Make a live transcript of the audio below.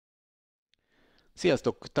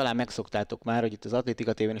Sziasztok! Talán megszoktátok már, hogy itt az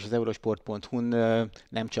AtlétikaTV-n és az eurosport.hu-n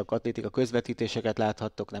nem csak atlétika közvetítéseket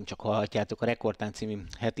láthattok, nem csak hallhatjátok a Rekordtán című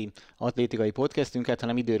heti atlétikai podcastünket,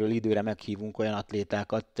 hanem időről időre meghívunk olyan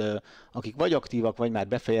atlétákat, akik vagy aktívak, vagy már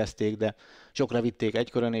befejezték, de sokra vitték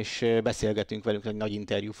egykörön, és beszélgetünk velük egy nagy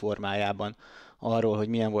interjú formájában arról, hogy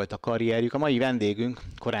milyen volt a karrierjük. A mai vendégünk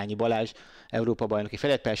Korányi Balázs, Európa-bajnoki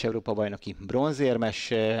fedettpályás, Európa-bajnoki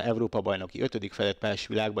bronzérmes, Európa-bajnoki 5. fedettpályás,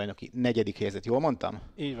 világbajnoki 4. helyezett. Jól mondtam?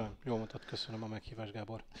 Így van, jól mondtad, köszönöm a meghívást,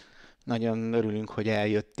 Gábor. Nagyon örülünk, hogy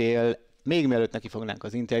eljöttél. Még mielőtt neki fognánk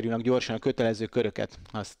az interjúnak, gyorsan a kötelező köröket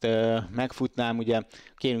azt megfutnám. Ugye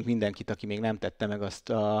kérünk mindenkit, aki még nem tette meg azt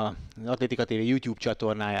az AtlétikaTV YouTube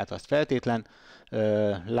csatornáját, azt feltétlen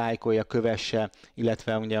lájkolja, kövesse,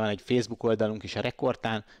 illetve ugye van egy Facebook oldalunk is, a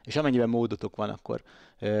Rekordtán, és amennyiben módotok van, akkor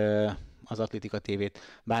az AtlétikaTV-t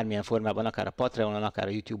bármilyen formában, akár a Patreonon, akár a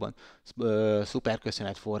YouTube-on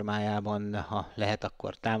szuperköszönet formájában, ha lehet,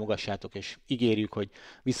 akkor támogassátok, és ígérjük, hogy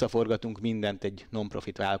visszaforgatunk mindent, egy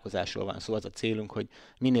non-profit vállalkozásról van szó, az a célunk, hogy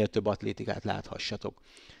minél több atlétikát láthassatok.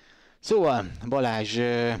 Szóval, Balázs,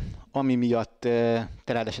 ami miatt te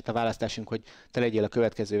rád esett a választásunk, hogy te legyél a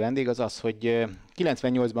következő vendég, az az, hogy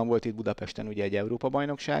 98-ban volt itt Budapesten ugye egy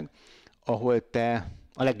Európa-bajnokság, ahol te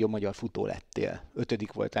a legjobb magyar futó lettél.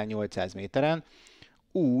 5. voltál 800 méteren.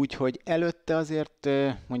 Úgy, hogy előtte azért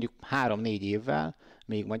mondjuk 3-4 évvel,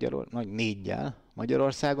 még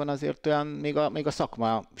Magyarországon azért olyan, még a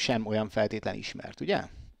szakma sem olyan feltétlen ismert, ugye?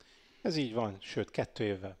 Ez így van, sőt 2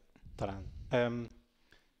 évvel talán.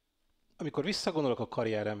 Amikor visszagondolok a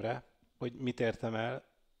karrieremre, hogy mit értem el,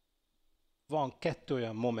 van 2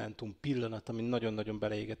 olyan momentum, pillanat, ami nagyon-nagyon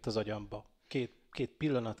beleégett az agyamba. Két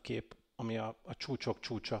pillanatkép, ami a csúcsok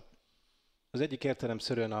csúcsa. Az egyik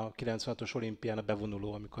értelemszerűen a 96-os olimpián a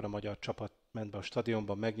bevonuló, amikor a magyar csapat ment be a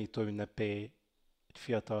stadionban, megnyitó ünnepé, egy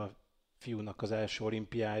fiatal fiúnak az első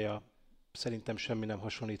olimpiája, szerintem semmi nem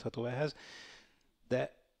hasonlítható ehhez.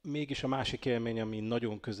 De mégis a másik élmény, ami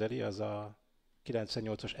nagyon közeli, az a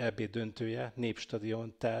 98-as EB döntője,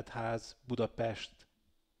 Népstadion, teltház, Budapest,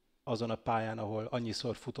 azon a pályán, ahol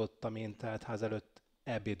annyiszor futottam én teltház előtt,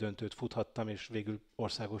 EB döntőt futhattam, és végül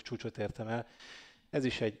országos csúcsot értem el. Ez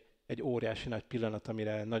is egy óriási nagy pillanat,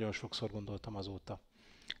 amire nagyon sokszor gondoltam azóta.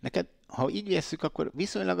 Neked, ha így vesszük, akkor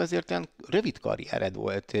viszonylag azért olyan rövid karriered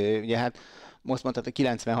volt. Ugye hát most mondtad, hogy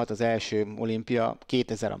 96 az első olimpia,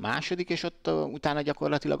 2000 a második, és ott utána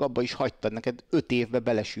gyakorlatilag abba is hagytad. Neked 5 évbe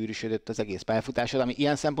belesűrűsödött az egész pályafutásod, ami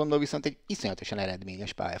ilyen szempontból viszont egy iszonyatosan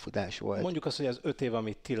eredményes pályafutás volt. Mondjuk azt, hogy az 5 év,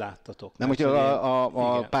 amit ti láttatok. Nem, hogy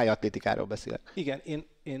a pályaatlétikáról beszélek. Igen,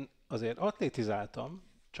 én azért atlétizáltam,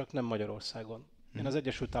 csak nem Magyarországon. Én az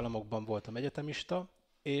Egyesült Államokban voltam egyetemista,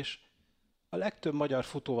 és a legtöbb magyar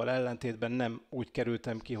futóval ellentétben nem úgy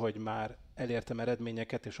kerültem ki, hogy már elértem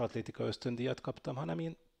eredményeket és atlétika ösztöndíjat kaptam, hanem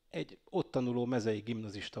én egy ott tanuló mezei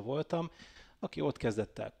gimnazista voltam, aki ott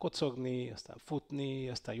kezdett el kocogni, aztán futni,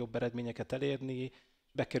 aztán jobb eredményeket elérni,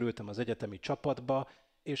 bekerültem az egyetemi csapatba,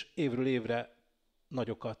 és évről évre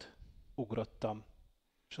nagyokat ugrottam.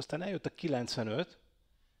 És aztán eljött a 95,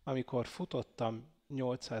 amikor futottam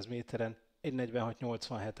 800 méteren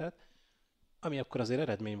 1:46.87-et, ami akkor azért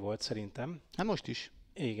eredmény volt szerintem. Hát most is.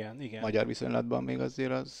 Igen. Magyar viszonylatban még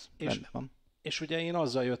azért az rendben van. És ugye én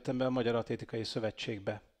azzal jöttem be a Magyar Atlétikai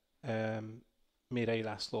Szövetségbe, Mérei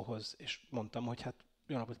Lászlóhoz, és mondtam, hogy hát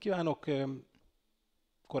jó napot kívánok,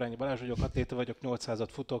 Korányi Balázs vagyok, atléta vagyok, 800-at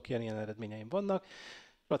futok, ilyen eredményeim vannak.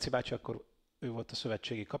 Laci bácsi akkor ő volt a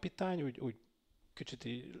szövetségi kapitány, úgy kicsit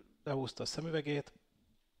így lehúzta a szemüvegét,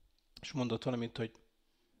 és mondott valamit, hogy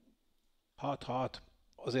hát,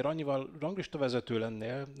 azért annyival ranglista vezető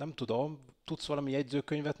lennél, nem tudom, tudsz valami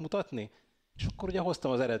jegyzőkönyvet mutatni? És akkor ugye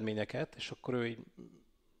hoztam az eredményeket, és akkor ő így...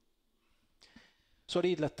 Szóval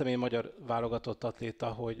így lettem én magyar válogatott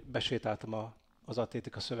atléta, hogy besétáltam az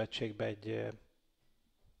Atlétika Szövetségbe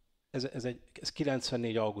ez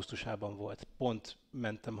 94. augusztusában volt. Pont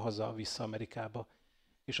mentem haza-vissza Amerikába,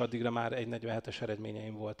 és addigra már 1:47-es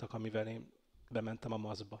eredményeim voltak, amivel én bementem a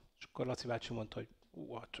maszkba. És akkor Laci bácsi mondta, hogy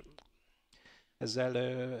hát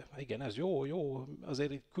ezzel, igen, ez jó,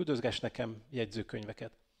 azért így küldözgess nekem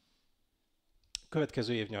jegyzőkönyveket.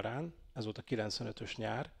 Következő év nyarán, ez volt a 95-ös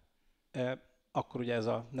nyár, akkor ugye ez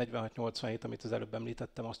a 46-87, amit az előbb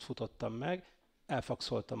említettem, azt futottam meg,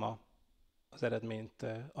 elfakszoltam az eredményt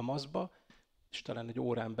a maszkba, és talán egy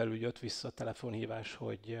órán belül jött vissza a telefonhívás,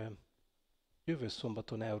 hogy jövő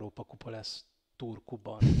szombaton Európa kupa lesz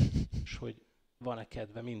Turkuban, és hogy van-e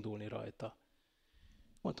kedvem indulni rajta.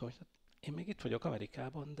 Mondtam, hogy én még itt vagyok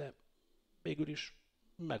Amerikában, de végül is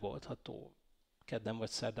megoldható. Kedden vagy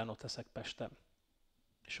szerdán ott leszek Pesten.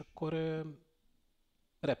 És akkor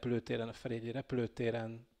repülőtéren, a Ferihegyi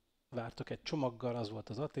repülőtéren vártak egy csomaggal, az volt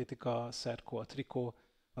az atlétika, szerkó, a trikó,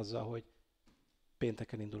 azzal, hogy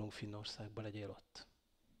pénteken indulunk Finnországba, legyél ott.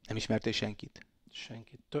 Nem ismertél senkit?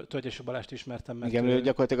 Senkit. Tölgyesi Balást ismertem, mert Igen,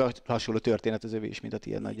 gyakorlatilag hasonló történet az övé is, mint a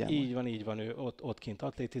tiéd nagyjából. Így van, ő ott kint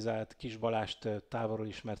atlétizált, Kis Balást távolról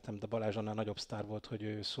ismertem, de Balázs annál nagyobb sztár volt, hogy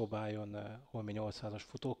ő szóba álljon holmi 800-as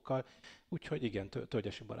futókkal. Úgyhogy igen,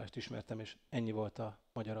 Tölgyesi Balást ismertem, és ennyi volt a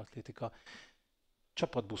magyar atlétika.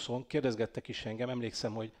 Csapatbuszon kérdezgettek is engem,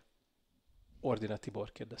 emlékszem, hogy Ordina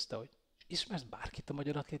Tibor kérdezte, hogy ismersz bárkit a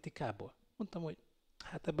magyar atlétikából? Mondtam, hogy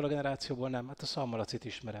hát ebből a generációból nem, hát a Szalmalacit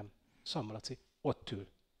ismerem. Szalmalaci, ott ül.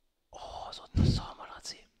 Az ott a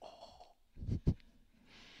Szalmalaci.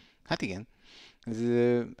 Hát igen.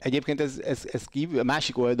 Egyébként ez kívül, a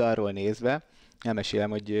másik oldalról nézve, elmesélem,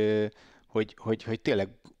 hogy tényleg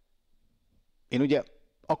én ugye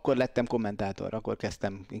akkor lettem kommentátor, akkor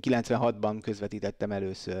kezdtem, én 96-ban közvetítettem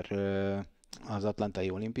először az Atlantai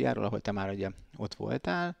Olimpiáról, ahol te már ugye ott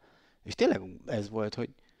voltál, és tényleg ez volt, hogy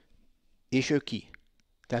és ő ki?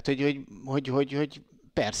 Tehát, hogy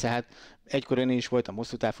persze, hát egykor én is voltam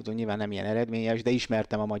hosszú távfutó, nyilván nem ilyen eredményes, de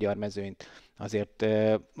ismertem a magyar mezőnyt. Azért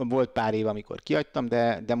volt pár év, amikor kihagytam,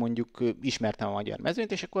 de mondjuk ismertem a magyar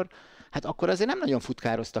mezőnyt, és akkor azért nem nagyon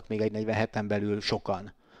futkároztak még egy 47-en belül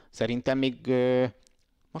sokan. Szerintem még,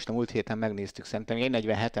 most a múlt héten megnéztük, szerintem még egy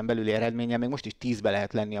 47-en belüli eredménnyel még most is 10-be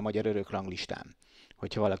lehet lenni a magyar örökranglistán,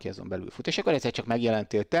 hogyha valaki azon belül fut. És akkor egyszer csak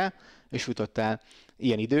megjelentél te, és futottál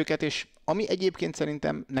ilyen időket, és ami egyébként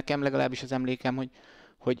szerintem nekem legalábbis az emlékem,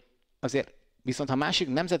 hogy azért viszont ha másik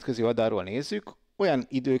nemzetközi oldalról nézzük, olyan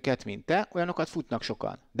időket, mint te, olyanokat futnak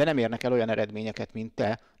sokan, de nem érnek el olyan eredményeket, mint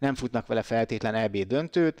te, nem futnak vele feltétlen EB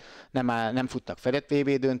döntőt, nem futnak fedett VB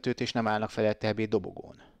döntőt, és nem állnak fedett EB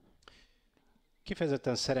dobogón.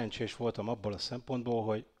 Kifejezetten szerencsés voltam abból a szempontból,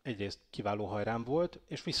 hogy egyrészt kiváló hajrám volt,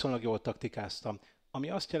 és viszonylag jól taktikáztam. Ami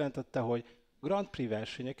azt jelentette, hogy Grand Prix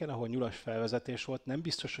versenyeken, ahol nyulas felvezetés volt, nem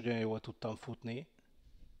biztos, hogy olyan jól tudtam futni.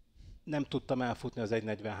 Nem tudtam elfutni az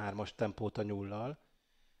 1.43-as tempót a nyullal,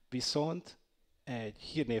 viszont egy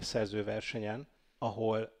hírnévszerző versenyen,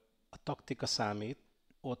 ahol a taktika számít,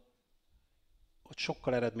 ott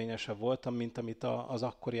sokkal eredményesebb voltam, mint amit az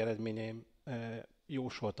akkori eredményeim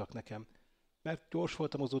jósoltak nekem. Mert gyors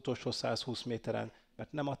voltam az utolsó 120 méteren,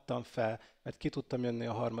 mert nem adtam fel, mert ki tudtam jönni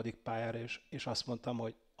a harmadik pályára, és azt mondtam,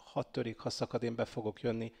 hogy ha törik, ha szakad, én be fogok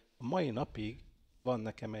jönni. A mai napig van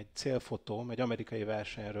nekem egy célfotóm egy amerikai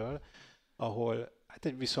versenyről, ahol hát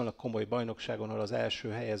egy viszonylag komoly bajnokságon, ahol az első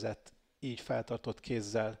helyezett így feltartott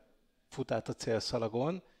kézzel fut át a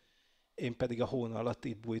célszalagon, én pedig a hóna alatt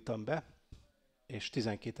itt bújtam be, és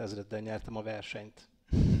 12 000-del nyertem a versenyt,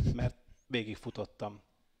 mert végig futottam.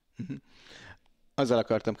 Azzal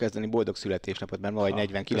akartam kezdeni, boldog születésnapot, mert ma vagy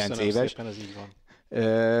 49 éves. Szépen, ez így van.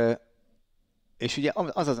 És ugye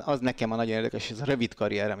az nekem a nagyon érdekes, ez a rövid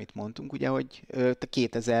karrier, amit mondtunk, ugye, hogy te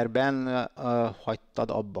 2000-ben hagytad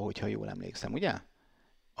abba, hogyha jól emlékszem, ugye?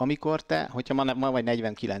 Amikor te, hogyha ma vagy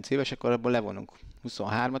 49 éves, akkor abból levonunk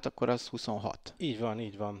 23-at, akkor az 26. Így van,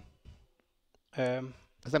 így van.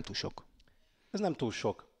 Ez nem túl sok. Ez nem túl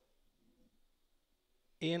sok.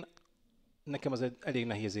 Nekem az egy elég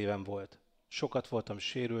nehéz évem volt. Sokat voltam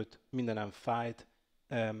sérült, mindenem fájt.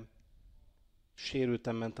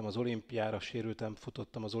 Sérültem, mentem az olimpiára, sérültem,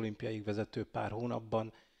 futottam az olimpiáig vezető pár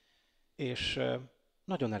hónapban, és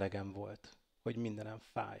nagyon elegem volt, hogy mindenem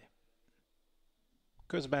fáj.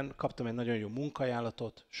 Közben kaptam egy nagyon jó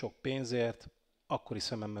munkaajánlatot, sok pénzért, akkori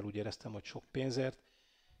szememmel úgy éreztem, hogy sok pénzért,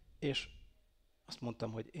 és azt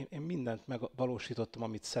mondtam, hogy én mindent megvalósítottam,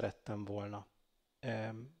 amit szerettem volna.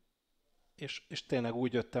 És tényleg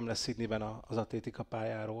úgy jöttem le Sydneyben az atlétika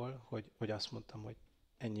pályáról, hogy azt mondtam, hogy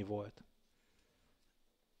ennyi volt.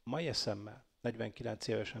 Mai eszemmel, 49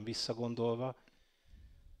 évesen visszagondolva,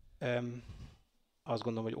 azt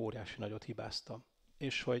gondolom, hogy óriási nagyot hibáztam.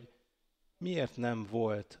 És hogy miért nem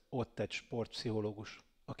volt ott egy sportpszichológus,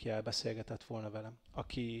 aki elbeszélgetett volna velem,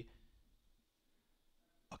 aki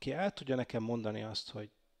el tudja nekem mondani azt, hogy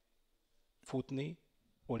futni,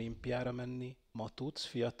 olimpiára menni, ma tudsz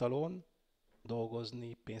fiatalon,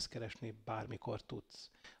 dolgozni, pénzt keresni, bármikor tudsz.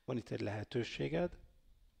 Van itt egy lehetőséged,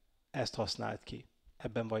 ezt használd ki.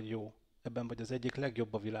 Ebben vagy jó. Ebben vagy az egyik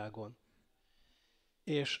legjobb a világon.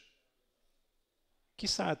 És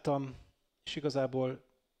kiszálltam, és igazából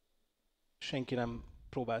senki nem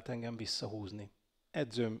próbált engem visszahúzni.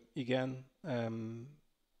 Edzőm igen,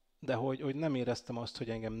 de hogy nem éreztem azt, hogy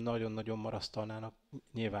engem nagyon-nagyon marasztalnának.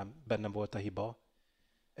 Nyilván bennem volt a hiba.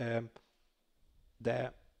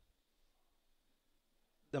 De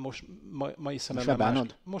most mai szememben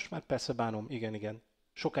bánod? Most már persze bánom, igen.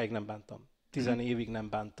 Sokáig nem bántam. 10 évig nem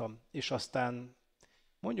bántam. És aztán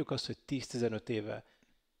mondjuk azt, hogy 10-15 éve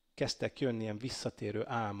kezdtek jönni ilyen visszatérő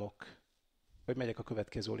álmok, hogy megyek a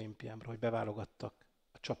következő olimpiámra, hogy beválogattak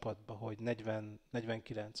a csapatba, hogy 40,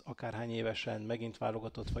 49, akárhány évesen megint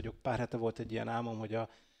válogatott vagyok. Pár hete volt egy ilyen álmom, hogy a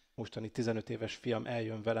mostani 15 éves fiam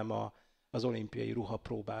eljön velem az olimpiai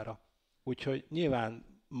ruhapróbára. Úgyhogy nyilván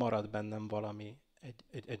marad bennem valami,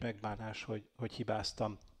 egy megbánás, hogy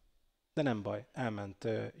hibáztam. De nem baj, elment.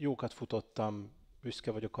 Jókat futottam,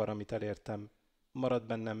 büszke vagyok arra, amit elértem. Marad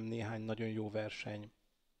bennem néhány nagyon jó verseny.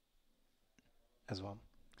 Ez van.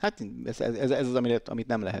 Hát ez az, amit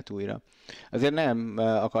nem lehet újra. Azért nem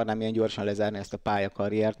akarnám ilyen gyorsan lezárni ezt a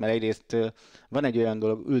pályakarriert, mert egyrészt van egy olyan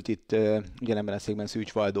dolog, ült itt ugyanebben a székben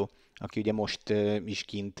Szűcs Valdó, aki ugye most is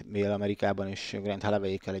kint él Amerikában, és Grant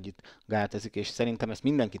Holloway-ékkel együtt gáltezik, és szerintem ezt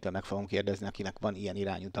mindenkitől meg fogom kérdezni, akinek van ilyen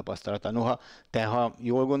irányú tapasztalata. Noha te, ha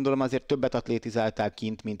jól gondolom, azért többet atlétizáltál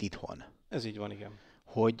kint, mint itthon. Ez így van, igen.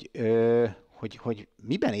 Hogy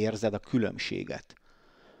miben érzed a különbséget?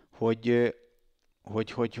 Hogy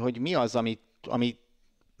mi az, ami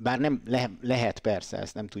bár nem lehet persze,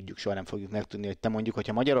 ezt nem tudjuk, soha nem fogjuk megtudni, hogy te mondjuk,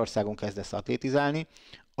 hogyha Magyarországon kezdesz atlétizálni,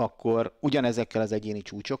 akkor ugyanezekkel az egyéni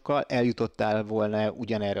csúcsokkal eljutottál volna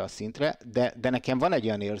ugyanerre a szintre, de nekem van egy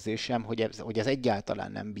olyan érzésem, hogy ez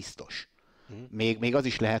egyáltalán nem biztos. Még az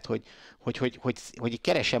is lehet, hogy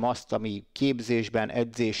keresem azt, ami képzésben,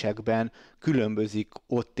 edzésekben különbözik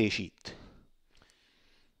ott és itt.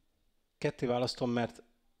 Ketté választom,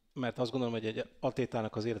 mert azt gondolom, hogy egy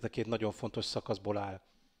atlétának az élete két nagyon fontos szakaszból áll.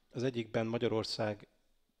 Az egyikben Magyarország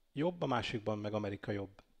jobb, a másikban meg Amerika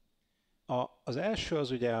jobb. Az első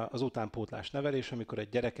az ugye az utánpótlás nevelés, amikor egy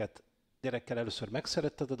gyerekkel először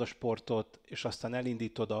megszeretteted a sportot, és aztán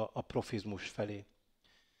elindítod a profizmus felé.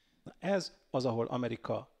 Na ez az, ahol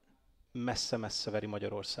Amerika messze-messze veri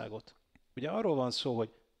Magyarországot. Ugye arról van szó,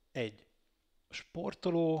 hogy egy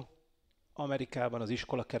sportoló Amerikában az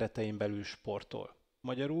iskola keretein belül sportol.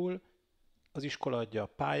 Magyarul az iskola adja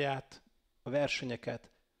a pályát, a versenyeket,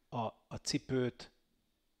 a cipőt,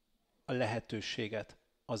 a lehetőséget,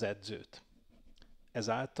 az edzőt.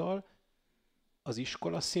 Ezáltal az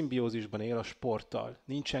iskola szimbiózisban él a sporttal.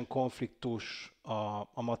 Nincsen konfliktus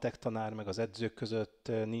a matek tanár meg az edzők között,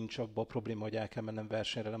 nincs abban probléma, hogy el kell mennem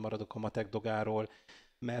versenyre, lemaradok a matek dogáról,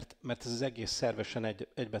 mert ez az egész szervesen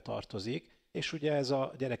egybe tartozik, és ugye ez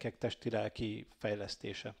a gyerekek testi-lelki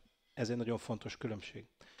fejlesztése. Ez egy nagyon fontos különbség.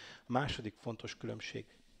 A második fontos különbség.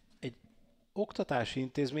 Egy oktatási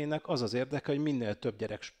intézménynek az az érdeke, hogy minél több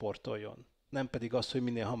gyerek sportoljon. Nem pedig az, hogy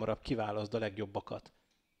minél hamarabb kiválaszd a legjobbakat.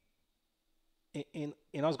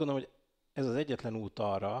 Én azt gondolom, hogy ez az egyetlen út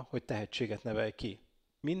arra, hogy tehetséget nevelj ki.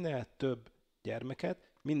 Minél több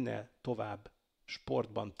gyermeket, minél tovább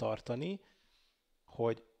sportban tartani,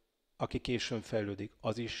 hogy aki későn fejlődik,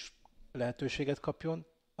 az is lehetőséget kapjon,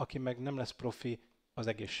 aki meg nem lesz profi, az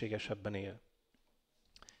egészségesebben él.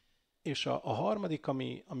 És a harmadik,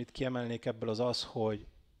 amit kiemelnék ebből az, hogy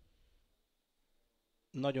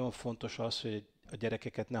nagyon fontos az, hogy a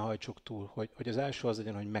gyerekeket ne hajtsuk túl, hogy az első az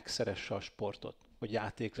legyen, hogy megszeresse a sportot, hogy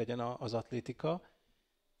játék legyen az atlétika,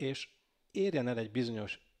 és érjen el egy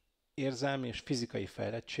bizonyos érzelmi és fizikai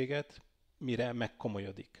fejlettséget, mire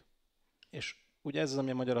megkomolyodik. És ugye ez az,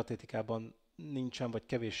 ami a magyar atlétikában nincsen, vagy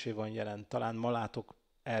kevéssé van jelen. Talán ma látok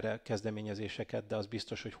erre kezdeményezéseket, de az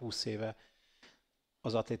biztos, hogy 20 éve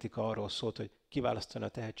az atlétika arról szólt, hogy kiválasztani a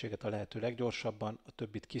tehetséget a lehető leggyorsabban, a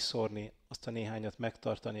többit kiszórni, azt a néhányat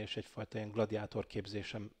megtartani, és egyfajta ilyen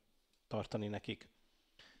gladiátorképzésem tartani nekik.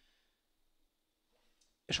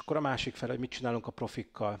 És akkor a másik fel, hogy mit csinálunk a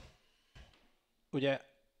profikkal. Ugye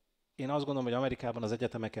én azt gondolom, hogy Amerikában az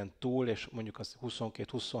egyetemeken túl, és mondjuk az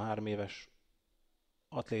 22-23 éves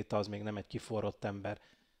atléta az még nem egy kiforrott ember,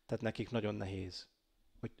 tehát nekik nagyon nehéz,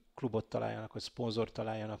 hogy klubot találjanak, hogy szponzort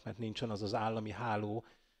találjanak, mert nincsen az az állami háló,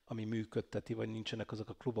 ami működteti, vagy nincsenek azok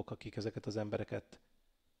a klubok, akik ezeket az embereket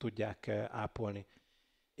tudják ápolni.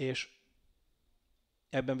 És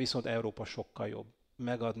ebben viszont Európa sokkal jobb.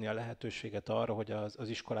 Megadni a lehetőséget arra, hogy az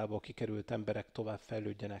iskolából kikerült emberek tovább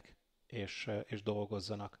fejlődjenek és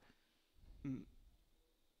dolgozzanak.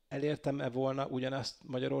 Elértem-e volna ugyanezt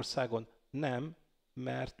Magyarországon? Nem,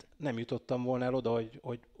 mert nem jutottam volna el oda,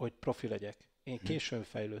 hogy profi legyek. Én későn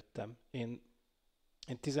fejlődtem. Én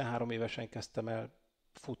 13 évesen kezdtem el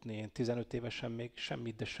futni, én 15 évesen még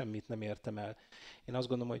semmit nem értem el. Én azt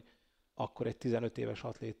gondolom, hogy akkor egy 15 éves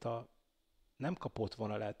atléta nem kapott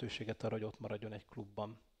volna lehetőséget arra, hogy ott maradjon egy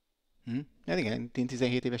klubban. Hát igen, én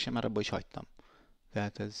 17 évesen már abba is hagytam.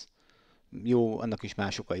 Tehát ez jó, annak is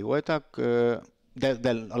más okai voltak, de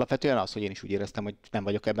alapvetően az, hogy én is úgy éreztem, hogy nem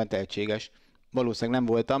vagyok ebben tehetséges. Valószínűleg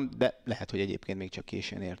nem voltam, de lehet, hogy egyébként még csak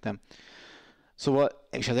későn értem. Szóval,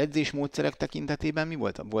 és az edzésmódszerek tekintetében mi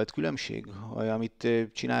volt? Volt különbség? Amit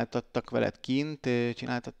csináltattak veled kint,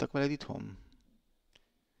 csináltattak veled itthon?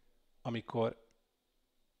 Amikor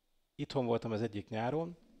itthon voltam az egyik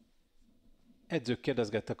nyáron, edzők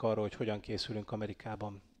kérdezgettek arról, hogy hogyan készülünk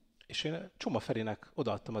Amerikában. És én Csoma Ferinek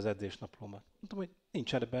odaadtam az edzésnaplómat. Mondtam, hogy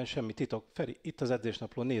nincs ebben semmi titok. Feri, itt az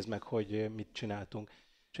edzésnapló, nézd meg, hogy mit csináltunk.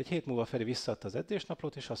 És egy hét múlva Feri visszaadta az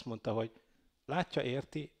edzésnaplót, és azt mondta, hogy látja,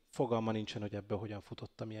 érti, fogalma nincsen, hogy ebből hogyan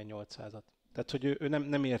futottam ilyen 800-at. Tehát, hogy ő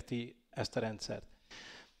nem érti ezt a rendszert.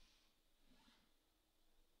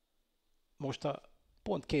 Most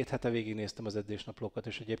pont 2 hete végignéztem az edzésnaplókat,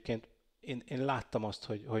 és egyébként én láttam azt,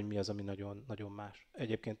 hogy mi az, ami nagyon, nagyon más.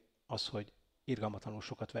 Egyébként az, hogy irgalmatlanul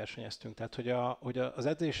sokat versenyeztünk. Tehát, hogy az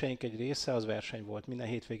edzéseink egy része az verseny volt. Minden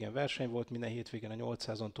hétvégén verseny volt, minden hétvégén a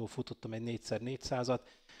 800-on túl futottam egy 4x400-at,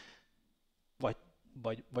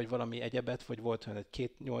 vagy valami egyebet, vagy volt olyan,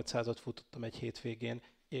 egy 800-at futottam egy hétvégén,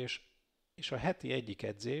 és a heti egyik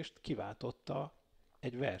edzést kiváltotta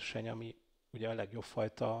egy verseny, ami ugye a legjobb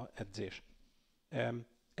fajta edzés.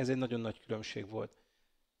 Ez egy nagyon nagy különbség volt.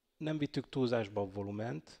 Nem vittük túlzásba a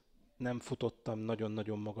volument, nem futottam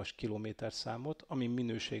nagyon-nagyon magas kilométerszámot, ami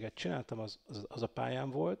minőséget csináltam, az a pályán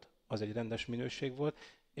volt, az egy rendes minőség volt,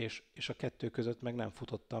 és a kettő között meg nem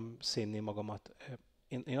futottam szénné magamat.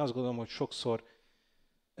 Én azt gondolom, hogy sokszor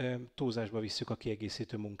túlzásba visszük a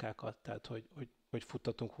kiegészítő munkákat, tehát hogy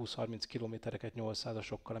futtatunk 20-30 kilométereket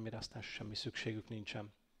 800-asokkal, amire aztán semmi szükségük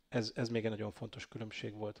nincsen. Ez még egy nagyon fontos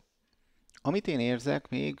különbség volt. Amit én érzek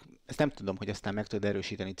még, ezt nem tudom, hogy aztán meg tudod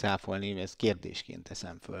erősíteni, cáfolni, ezt kérdésként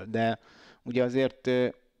teszem föl, de ugye azért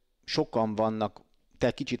sokan vannak,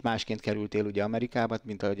 te kicsit másként kerültél ugye Amerikába,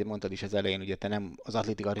 mint ahogy mondtad is az elején, ugye te nem az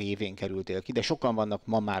atlétika révén kerültél ki, de sokan vannak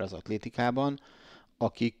ma már az atlétikában,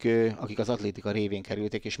 akik az atlétika révén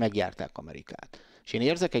kerültek és megjárták Amerikát. És én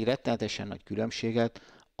érzek egy rettenetesen nagy különbséget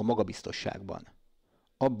a magabiztosságban.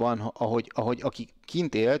 Abban, ahogy aki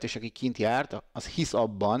kint élt és aki kint járt, az hisz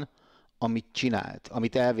abban, amit csinált,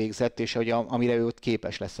 amit elvégzett, és amire ő ott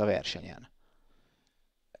képes lesz a versenyen.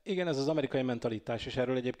 Igen, ez az amerikai mentalitás, és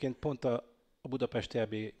erről egyébként pont a budapesti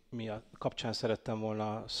EB kapcsán szerettem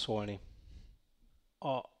volna szólni.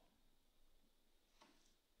 A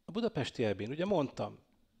budapesti EB-n, ugye mondtam,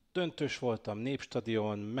 döntős voltam,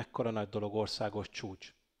 Népstadion, mekkora nagy dolog, országos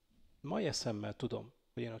csúcs. Mai eszemmel tudom,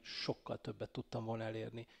 hogy én ott sokkal többet tudtam volna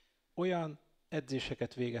elérni. Olyan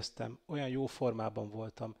edzéseket végeztem, olyan jó formában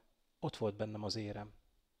voltam, ott volt bennem az érem.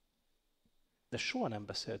 De soha nem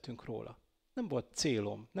beszéltünk róla. Nem volt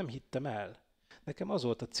célom, nem hittem el. Nekem az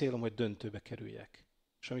volt a célom, hogy döntőbe kerüljek.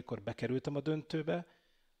 És amikor bekerültem a döntőbe,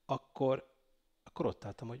 akkor ott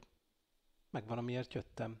álltam, hogy megvan, amiért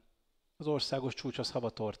jöttem. Az országos csúcs az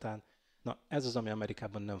havatortán. Na, ez az, ami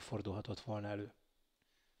Amerikában nem fordulhatott volna elő.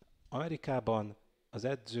 Amerikában az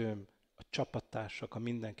edzőm, a csapattársak, a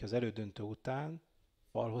mindenki az elődöntő után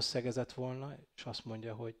falhoz szegezett volna, és azt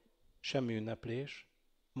mondja, hogy semmi ünneplés,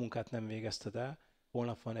 munkát nem végezted el,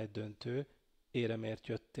 holnap van egy döntő, éremért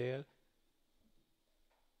jöttél.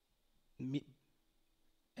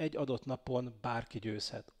 Egy adott napon bárki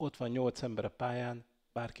győzhet. Ott van 8 ember a pályán,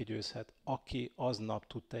 bárki győzhet, aki aznap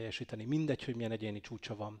tud teljesíteni. Mindegy, hogy milyen egyéni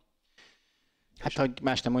csúcsa van. Hát, ha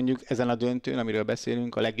más nem mondjuk, ezen a döntőn, amiről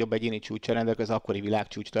beszélünk, a legjobb egyéni csúccsal rendelkező, az akkori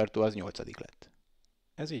világcsúcstartó az 8. lett.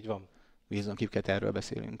 Ez így van. Vízon Kipket, erről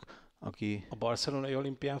beszélünk. Aki... A barcelonai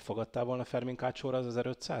olimpián fogadtál volna Fermin Kácsóra az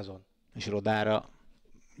 1500-on? És Rodára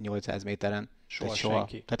 800 méteren. Soha.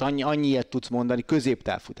 Tehát annyi ilyet tudsz mondani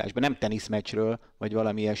középtávfutásban, nem teniszmeccsről, vagy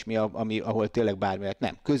valami ilyesmi, ahol tényleg bármi,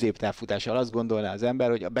 nem. Középtávfutással azt gondolná az ember,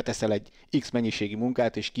 hogy beteszel egy X mennyiségi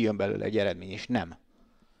munkát, és kijön belőle egy eredmény, és nem.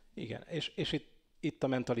 Igen, és itt a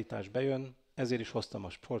mentalitás bejön, ezért is hoztam a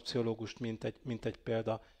sportpszichológust, mint egy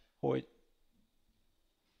példa,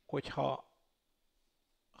 hogyha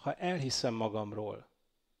elhiszem magamról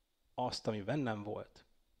azt, ami bennem volt,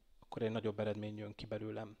 akkor egy nagyobb eredmény jön ki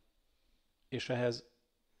belőlem. És ehhez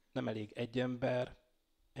nem elég egy ember,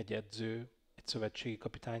 egy edző, egy szövetségi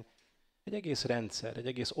kapitány, egy egész rendszer, egy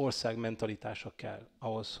egész ország mentalitása kell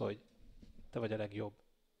ahhoz, hogy te vagy a legjobb,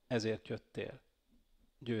 ezért jöttél,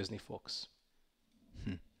 győzni fogsz.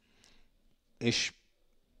 És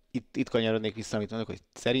itt kanyarodnék vissza, amit mondok, hogy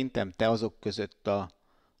szerintem te azok között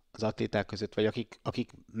az atléták között vagy,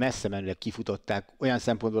 akik messze menőleg kifutották olyan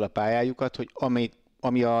szempontból a pályájukat, hogy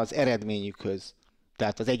ami az eredményükhöz,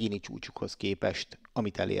 tehát az egyéni csúcsukhoz képest,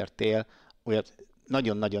 amit elértél, olyat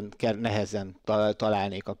nagyon-nagyon nehezen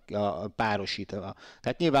találnék a párosítva.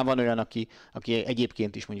 Tehát nyilván van olyan, aki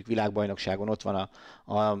egyébként is mondjuk világbajnokságon ott van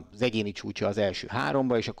az egyéni csúcsa az első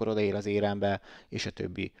 3-ba, és akkor odaér az érembe, és a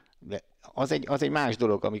többi De az egy más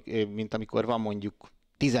dolog, mint amikor van mondjuk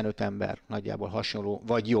 15 ember nagyjából hasonló,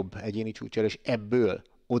 vagy jobb egyéni csúcsra, és ebből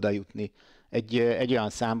oda jutni egy olyan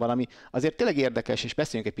számban, ami azért tényleg érdekes, és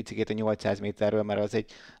beszéljünk egy picit a 800 méterről, mert az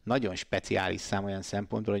egy nagyon speciális szám olyan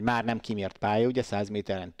szempontból, hogy már nem kimért pálya, ugye 100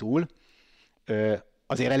 méteren túl,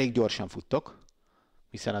 azért elég gyorsan futtok,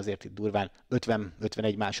 hiszen azért itt durván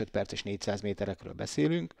 50-51 másodperces 400 méterekről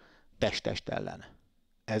beszélünk, test-test ellen.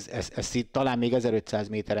 Ez itt talán még 1500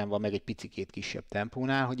 méteren van, meg egy picikét kisebb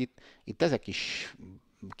tempónál, hogy itt ezek is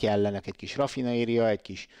kellenek, egy kis raffinéria, egy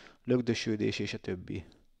kis lögdösödés és a többi.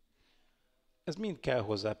 Ez mind kell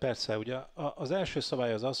hozzá, persze. Ugye az első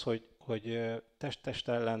szabály az, hogy test-test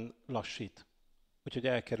ellen lassít, úgyhogy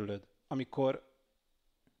elkerülöd. Amikor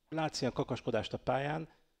látsz ilyen kakaskodást a pályán,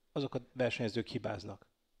 azok a versenyzők hibáznak.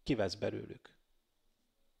 Kivesz belőlük.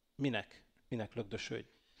 Minek? Minek lögdösödj?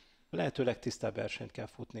 Lehetőleg tisztább versenyt kell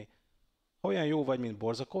futni. Ha olyan jó vagy, mint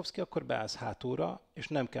Borzakovszky, akkor beállsz hátulra, és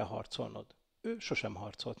nem kell harcolnod. Ő sosem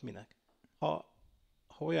harcolt, minek. Ha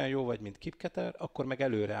olyan jó vagy, mint Kipketer, akkor meg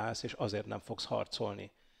előre állsz, és azért nem fogsz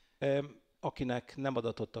harcolni. Akinek nem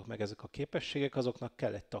adatottak meg ezek a képességek, azoknak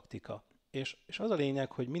kell egy taktika. És az a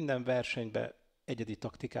lényeg, hogy minden versenybe egyedi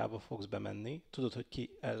taktikába fogsz bemenni, tudod, hogy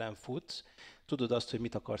ki ellen futsz, tudod azt, hogy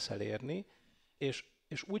mit akarsz elérni, és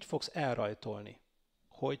úgy fogsz elrajtolni,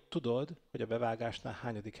 hogy tudod, hogy a bevágásnál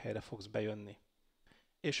hányadik helyre fogsz bejönni.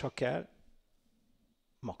 És ha kell,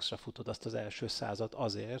 maxra futod azt az első százat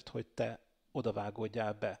azért, hogy te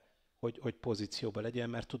odavágódjál be, hogy pozícióba legyen,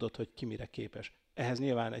 mert tudod, hogy ki mire képes. Ehhez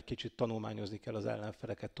nyilván egy kicsit tanulmányozni kell az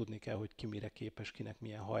ellenfeleket, tudni kell, hogy ki mire képes, kinek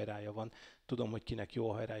milyen hajrája van. Tudom, hogy kinek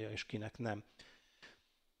jó hajrája és kinek nem.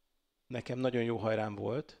 Nekem nagyon jó hajrám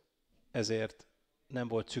volt, ezért nem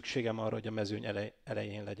volt szükségem arra, hogy a mezőny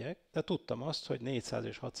elején legyek, de tudtam azt, hogy 400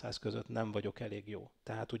 és 600 között nem vagyok elég jó.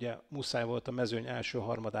 Tehát ugye muszáj volt a mezőny első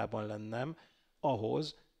harmadában lennem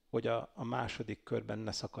ahhoz, hogy a második körben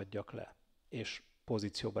ne szakadjak le, és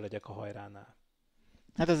pozícióba legyek a hajránál.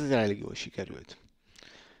 Hát ez azért elég jól sikerült.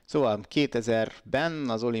 Szóval 2000-ben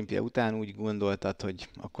az olimpia után úgy gondoltad, hogy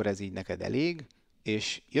akkor ez így neked elég,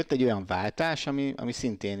 és jött egy olyan váltás, ami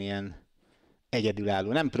szintén ilyen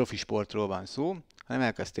egyedülálló. Nem profi sportról van szó, hanem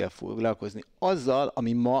elkezdtél foglalkozni azzal,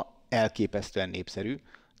 ami ma elképesztően népszerű,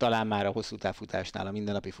 talán már a hosszú távfutásnál, a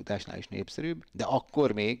mindennapi futásnál is népszerűbb, de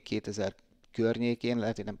akkor még 2000 környékén,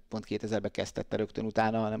 lehet, hogy nem pont 2000-ben kezdtette rögtön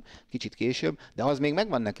utána, hanem kicsit később, de az még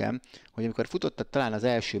megvan nekem, hogy amikor futottad talán az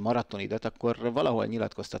első maratonidat, akkor valahol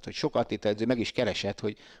nyilatkoztat, hogy sok atlétaedző meg is keresett,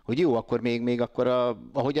 hogy jó, akkor még akkor,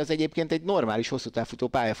 ahogy az egyébként egy normális hosszú távfutó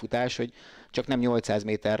pályafutás, hogy csak nem 800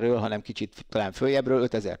 méterről, hanem kicsit talán följebbről,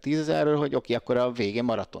 5000-10.000-ről, hogy oké, akkor a végén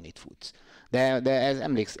maratonit futsz. De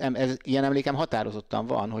ez ilyen emlékem határozottan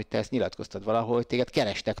van, hogy te ezt nyilatkoztad valahol, hogy téged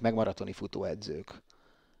kerestek meg maratoni futóedzők.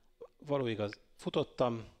 Való igaz.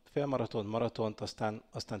 Futottam félmaraton, maratont,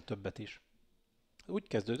 aztán többet is. Úgy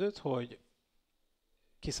kezdődött, hogy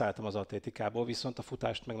kiszálltam az atlétikából, viszont a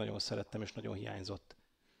futást meg nagyon szerettem, és nagyon hiányzott.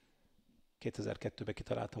 2002-ben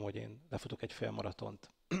kitaláltam, hogy én lefutok egy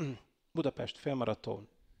félmaratont. Budapest félmaraton,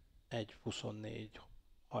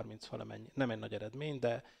 1:24:30 valamennyi. Nem egy nagy eredmény,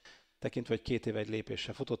 de tekintve, hogy 2 éve egy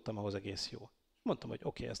lépéssel futottam, ahhoz egész jó. Mondtam, hogy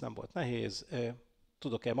oké, ez nem volt nehéz,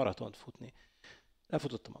 tudok-e maratont futni.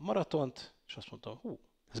 Lefutottam a maratont, és azt mondtam,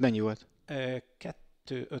 Ez mennyi volt?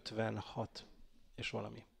 2:56 és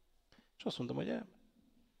valami. És azt mondom, hogy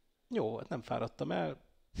jó, hát nem fáradtam el,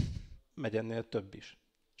 megy ennél több is.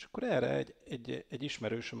 És akkor erre egy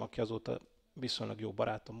ismerősöm, aki azóta viszonylag jó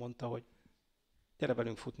barátom mondta, hogy gyere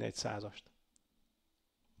velünk futni egy 100-ast.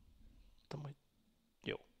 Mondtam, hogy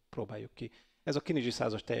jó, próbáljuk ki. Ez a Kinizsi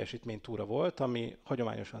 100-as teljesítménytúra volt, ami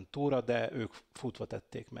hagyományosan túra, de ők futva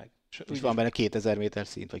tették meg. És van benne 2000 méter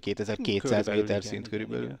szint, vagy 2200 méter szint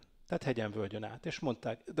körülbelül. Igen. Tehát hegyen-völgyön át. És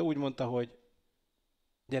mondták, de úgy mondta, hogy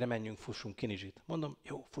gyere, menjünk, fussunk Kinizsit. Mondom,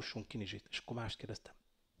 jó, fussunk Kinizsit. És akkor mást kérdeztem,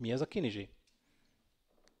 mi ez a Kinizsi?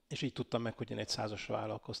 És így tudtam meg, hogy én egy 100-asra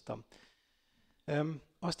vállalkoztam.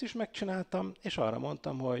 Azt is megcsináltam, és arra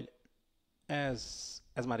mondtam, hogy ez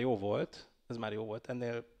már jó volt,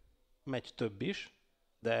 ennél megy több is,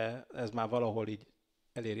 de ez már valahol így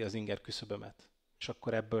eléri az inger küszöbömet. És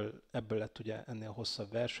akkor ebből lett ugye ennél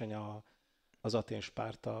hosszabb verseny, az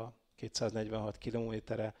Atén-Spárta 246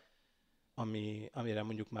 kilométere, amire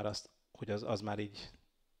mondjuk már azt, hogy az már így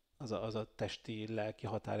az a testi, lelki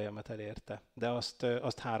határélmet elérte. De azt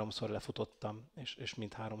 3-szor lefutottam, és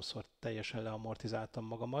mind 3-szor teljesen leamortizáltam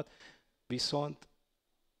magamat. Viszont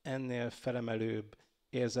ennél felemelőbb,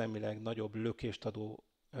 érzelmileg nagyobb lökést adó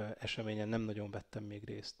eseményen nem nagyon vettem még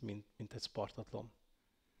részt, mint egy Spartathlon.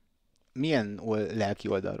 milyen lelki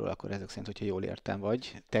oldalról akkor ezek szerint, hogyha jól értem,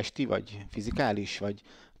 vagy testi, vagy fizikális, vagy...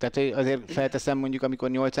 Tehát azért felteszem mondjuk, amikor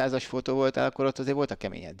 800-as fotó voltál, akkor ott azért voltak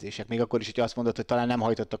kemény edzések. Még akkor is, hogyha azt mondod, hogy talán nem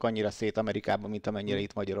hajtottak annyira szét Amerikában, mint amennyire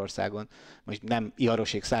itt Magyarországon. Most nem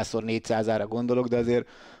iharosék 100x400-ára gondolok, de azért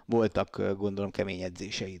voltak, gondolom, kemény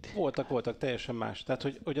edzéseid. Voltak, teljesen más. Tehát,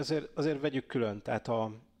 hogy azért vegyük külön. Tehát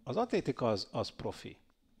az atlétika az profi.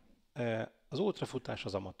 Az ultrafutás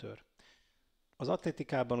az amatőr. Az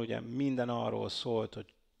atlétikában ugye minden arról szólt,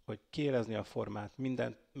 hogy kiélezni a formát,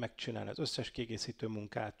 mindent megcsinálni, az összes kiegészítő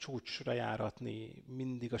munkát, csúcsra járatni,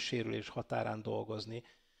 mindig a sérülés határán dolgozni.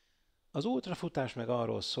 Az ultrafutás meg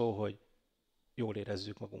arról szól, hogy jól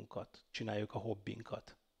érezzük magunkat, csináljuk a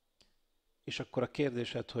hobbinkat. És akkor a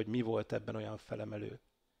kérdésed, hogy mi volt ebben olyan felemelő.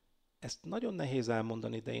 Ezt nagyon nehéz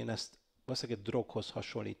elmondani, de én ezt valószínűleg egy droghoz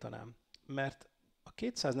hasonlítanám. Mert a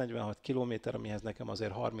 246 kilométer, amihez nekem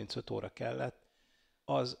azért 35 óra kellett,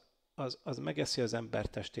 az megeszi az ember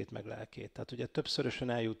testét, meg lelkét. Tehát ugye többszörösen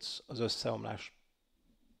eljutsz az összeomláson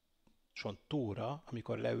túlra,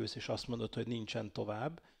 amikor leülsz és azt mondod, hogy nincsen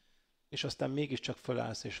tovább, és aztán mégiscsak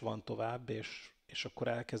fölállsz és van tovább, és akkor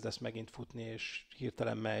elkezdesz megint futni, és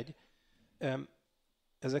hirtelen megy.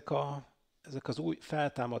 Ezek az új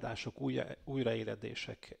feltámadások,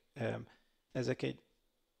 újraéledések, ezek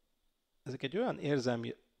egy olyan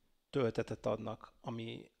érzelmi töltetet adnak,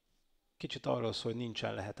 ami kicsit arról szól, hogy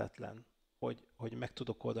nincsen lehetetlen, hogy meg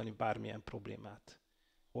tudok oldani bármilyen problémát,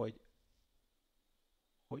 hogy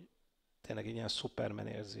tényleg egy ilyen szupermen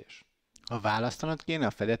érzés. Ha választanod kéne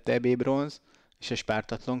a fedett EB bronz és a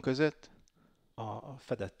Spartathlon között? A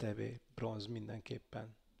fedett EB bronz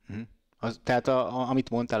mindenképpen. Tehát amit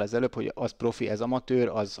mondtál az előbb, hogy az profi, ez amatőr,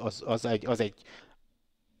 az egy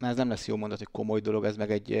ez nem lesz jó mondat, hogy komoly dolog, ez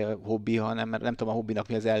meg egy hobbi, hanem mert nem tudom a hobbinak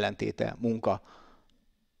mi az ellentéte, munka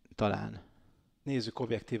talán. Nézzük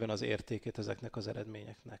objektíven az értékét ezeknek az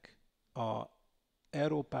eredményeknek.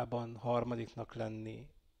 Európában harmadiknak lenni,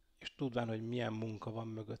 és tudván, hogy milyen munka van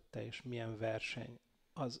mögötte, és milyen verseny,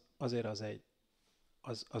 azért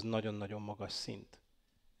az nagyon-nagyon magas szint.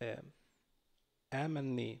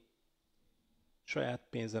 Elmenni saját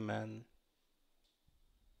pénzemen,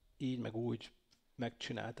 így meg úgy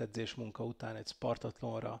megcsinált edzésmunka után egy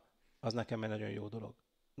Spartathlonra, az nekem egy nagyon jó dolog.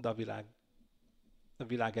 De a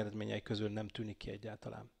világ eredményei közül nem tűnik ki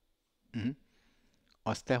egyáltalán.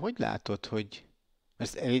 Azt te hogy látod, hogy...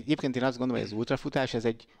 Egyébként én azt gondolom, hogy az ultrafutás az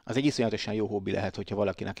egy iszonyatosan jó hobbi lehet, hogyha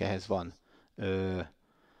valakinek ehhez van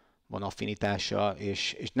affinitása,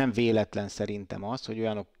 és nem véletlen szerintem az, hogy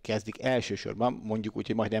olyanok kezdik elsősorban, mondjuk úgy,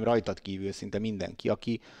 hogy majdnem rajtad kívül szinte mindenki,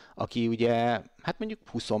 aki ugye, hát mondjuk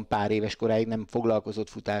 20 pár éves koráig nem foglalkozott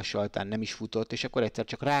futással, talán nem is futott, és akkor egyszer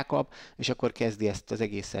csak rákap, és akkor kezdi ezt az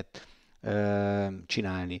egészet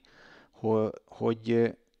csinálni.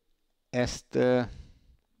 Hogy ezt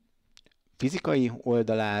fizikai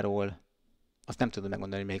oldaláról azt nem tudom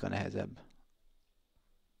megmondani, hogy melyik a nehezebb.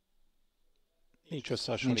 Nincs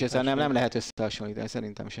összehasonlítás. Nem lehet összehasonlítani,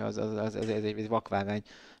 szerintem se, ez egy vakvágány.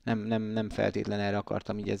 Nem feltétlen erre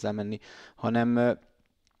akartam így ezzel menni, hanem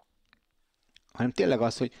tényleg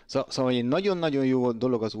az, hogy szóval egy nagyon-nagyon jó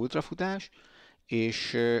dolog az ultrafutás,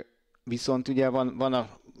 és viszont ugye van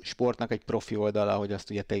a sportnak egy profi oldala, ahogy azt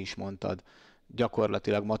ugye te is mondtad,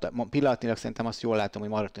 gyakorlatilag, pillanatnyilag szerintem azt jól látom,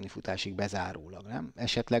 hogy maratoni futásig bezárólag, nem?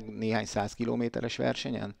 Esetleg néhány 100 kilométeres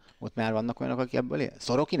versenyen? Ott már vannak olyanok, akik ebből él?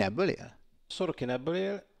 Sorokin ebből él? Sorokin ebből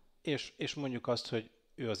él, és mondjuk azt, hogy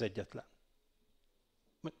ő az egyetlen.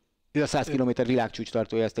 Ő a 100 km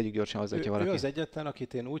világcsúcstartója, ezt tegyük gyorsan hozzá, hogyha valaki. Ő az egyetlen,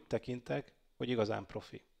 akit én úgy tekintek, hogy igazán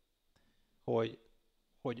profi.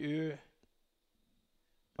 Hogy ő,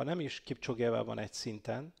 ha nem is Kipcsogével van egy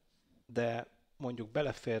szinten, de mondjuk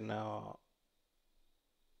beleférne a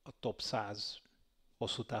top 100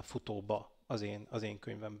 hosszú táv futóba az én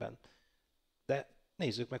könyvemben. De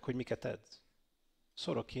nézzük meg, hogy miket edz.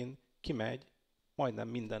 Sorokin kimegy majdnem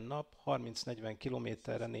minden nap 30-40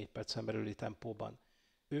 kilométerre 4 percen belüli tempóban.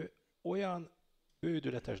 Ő olyan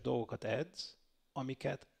bődületes dolgokat edz,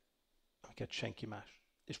 amiket senki más.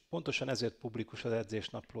 És pontosan ezért publikus az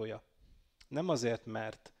edzésnaplója. Nem azért,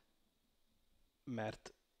 mert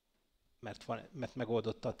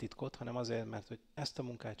megoldotta a titkot, hanem azért, mert hogy ezt a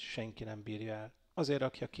munkát senki nem bírja el. Azért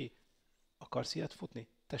rakja ki. Akarsz ilyet futni?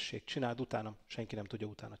 Tessék, csináld utánam. Senki nem tudja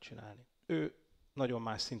utána csinálni. Ő nagyon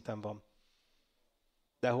más szinten van.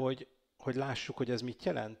 De hogy lássuk, hogy ez mit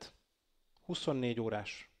jelent. 24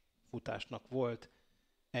 órás futásnak volt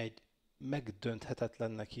egy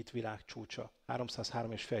megdönthetetlennek hitt világcsúcsa.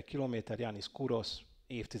 303,5 kilométer, Jánis Kurosz,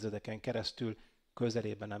 évtizedeken keresztül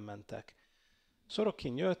közelében nem mentek.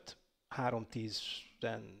 Sorokin jött,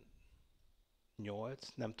 3:10-8 8,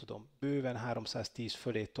 nem tudom, bőven 310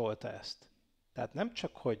 fölé tolta ezt. Tehát nem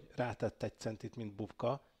csak, hogy rátett 1 centit, mint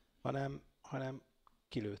bubka, hanem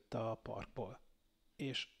kilőtte a parkból.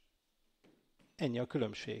 És ennyi a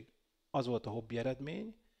különbség. Az volt a hobbi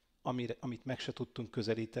eredmény, amit meg se tudtunk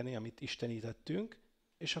közelíteni, amit istenítettünk,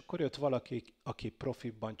 és akkor jött valaki, aki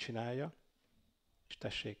profibban csinálja, és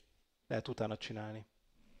tessék, lehet utána csinálni.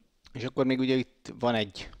 És akkor még ugye itt van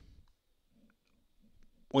egy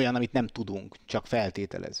olyan, amit nem tudunk, csak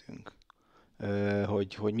feltételezünk,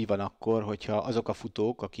 hogy mi van akkor, hogyha azok a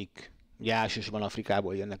futók, akik ugye elsősorban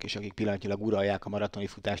Afrikából jönnek, és akik pillanatnyilag uralják a maratoni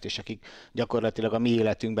futást, és akik gyakorlatilag a mi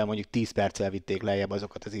életünkben mondjuk 10 perccel vitték lejjebb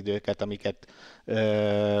azokat az időket, amiket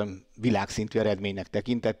világszintű eredménynek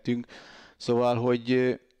tekintettünk. Szóval,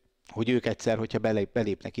 hogy ők egyszer, hogyha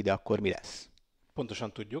belépnek ide, akkor mi lesz?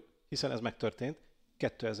 Pontosan tudjuk, hiszen ez megtörtént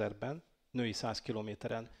 2000-ben, női 100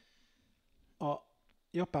 kilométeren. A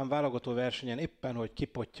japán válogató versenyen éppen, hogy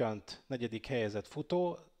kipottyant 4. helyezett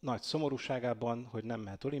futó, nagy szomorúságában, hogy nem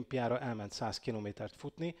mehet olimpiára, elment 100 kilométert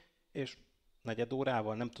futni, és negyed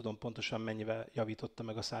órával, nem tudom pontosan mennyivel javította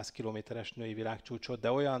meg a 100 kilométeres női világcsúcsot,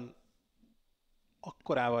 de olyan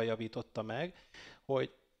akkorával javította meg,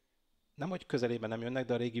 hogy nem, hogy közelében nem jönnek,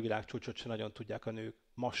 de a régi világcsúcsot sem nagyon tudják a nők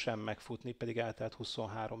ma sem megfutni, pedig eltelt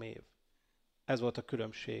 23 év. Ez volt a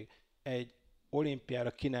különbség. Egy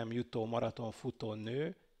olimpiára ki nem jutó maratonfutó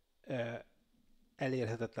nő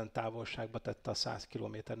elérhetetlen távolságba tette a 100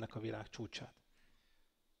 kilométernek a világcsúcsát.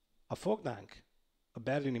 Ha fognánk a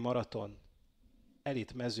berlini maraton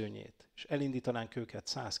elit mezőnyét, és elindítanánk őket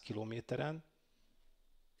 100 kilométeren,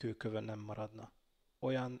 kőkövön nem maradna.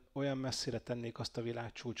 Olyan messzire tennék azt a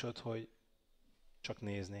világcsúcsot, hogy csak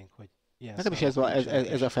néznénk, hogy ilyen Nekem is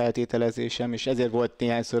ez a feltételezésem, és ezért volt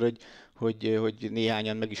néhányszor, hogy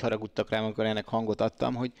néhányan meg is haragudtak rám, amikor ennek hangot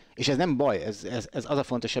adtam, hogy, és ez nem baj, ez az a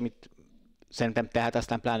fontos, amit szerintem tehát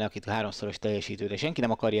aztán pláne akit a háromszoros teljesítő, de senki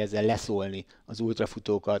nem akarja ezzel leszólni az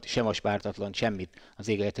ultrafutókat, sem a Spartathlon, semmit az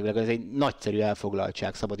égletőleg. Ez egy nagyszerű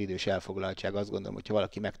elfoglaltság, szabadidős elfoglaltság, azt gondolom, hogyha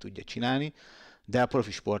valaki meg tudja csinálni. De a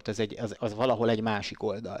profi sport az valahol egy másik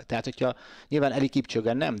oldal. Tehát, hogyha nyilván Eli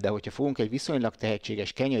Kipchoge nem, de hogyha fogunk egy viszonylag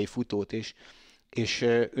tehetséges kenyai futót és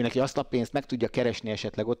ő neki azt a pénzt meg tudja keresni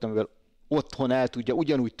esetleg ott, amivel otthon el tudja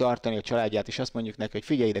ugyanúgy tartani a családját, és azt mondjuk neki, hogy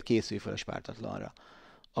figyelj ide, készülj fel a Spartathlonra,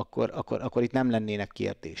 akkor itt nem lennének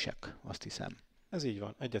kérdések, azt hiszem. Ez így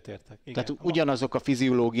van, egyetértek. Igen. Tehát ugyanazok a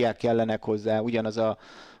fiziológiák kellenek hozzá,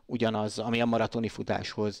 ugyanaz, ami a maratoni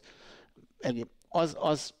futáshoz.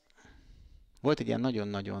 Az volt egy ilyen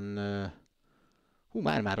nagyon-nagyon,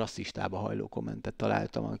 már rasszistába hajló kommentet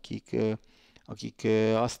találtam, akik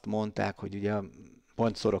azt mondták, hogy ugye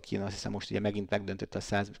pont Szorokin, azt hiszem most ugye megint megdöntötte a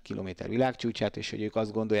 100 km világcsúcsát, és hogy ők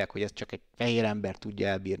azt gondolják, hogy ezt csak egy fehér ember tudja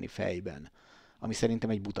elbírni fejben, ami szerintem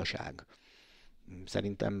egy butaság.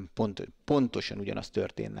 Szerintem pontosan ugyanaz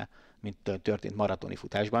történne, mint történt maratoni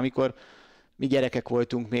futásban. Amikor mi gyerekek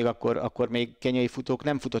voltunk még, akkor még kenyai futók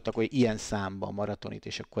nem futottak olyan ilyen számban maratonit,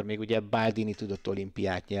 és akkor még ugye Baldini tudott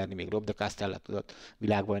olimpiát nyerni, még Rob de Castella tudott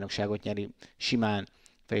világbajnokságot nyerni, simán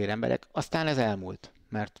fehér emberek. Aztán ez elmúlt,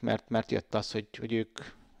 mert jött az, hogy ők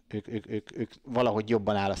valahogy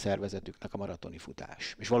jobban áll a szervezetüknek a maratoni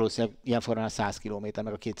futás. És valószínűleg ilyen formán a 100 km,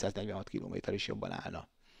 meg a 246 km is jobban állna.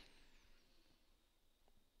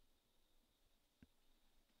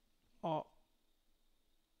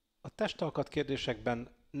 A testalkat kérdésekben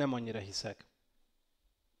nem annyira hiszek.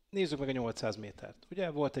 Nézzük meg a 800 métert. Ugye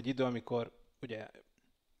volt egy idő, amikor ugye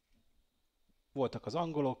voltak az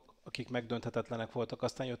angolok, akik megdönthetetlenek voltak,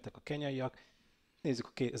 aztán jöttek a kenyaiak.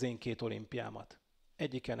 Nézzük az én 2 olimpiámat.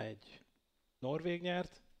 Egyiken egy norvég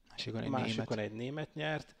nyert, a másikon egy német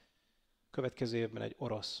nyert, következő évben egy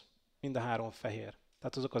orosz. Mind a 3 fehér.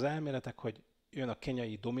 Tehát azok az elméletek, hogy jön a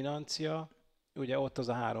kenyai dominancia, ugye ott az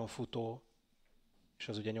a 3 futó, és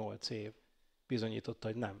az ugye 8 év bizonyította,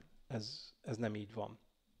 hogy nem, ez nem így van.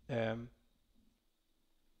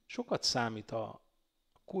 Sokat számít a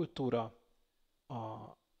kultúra,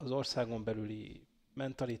 az országon belüli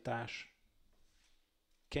mentalitás.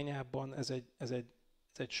 Kenyában ez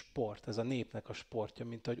egy sport, ez a népnek a sportja,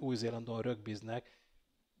 mint ahogy Új-Zélandon rögbiznek,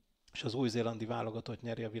 és az új-zélandi válogatott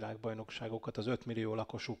nyeri a világbajnokságokat az 5 millió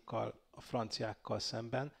lakosukkal, a franciákkal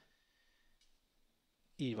szemben.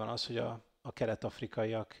 Így van az, hogy a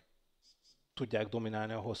kelet-afrikaiak tudják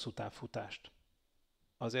dominálni a hosszú távfutást.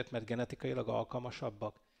 Azért, mert genetikailag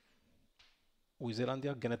alkalmasabbak.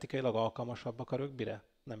 Új-zélandiak genetikailag alkalmasabbak a rögbire?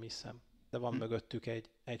 Nem hiszem. De van mögöttük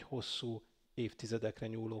egy hosszú évtizedekre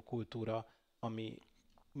nyúló kultúra, ami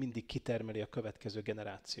mindig kitermeli a következő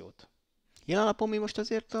generációt. Ilyen alapon mi most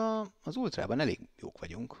azért az ultrában elég jók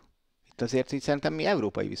vagyunk. Azért így szerintem mi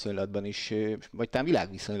európai viszonylatban is, vagy talán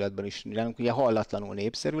világviszonylatban is nálunk ugye hallatlanul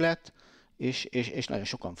népszerű lett, és nagyon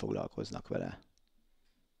sokan foglalkoznak vele.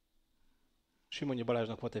 Simonyi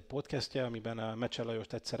Balázsnak volt egy podcastje, amiben a Mecser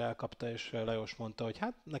Lajost egyszer elkapta, és Lajos mondta, hogy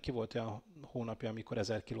hát neki volt olyan hónapja, amikor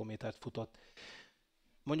 1000 kilométert futott.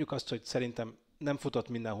 Mondjuk azt, hogy szerintem nem futott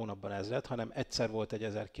minden hónapban 1000-et, hanem egyszer volt egy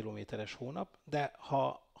 1000 kilométeres hónap, de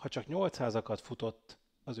ha csak 800-akat futott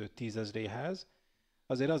az ő 10 000-éhez,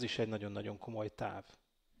 azért az is egy nagyon-nagyon komoly táv.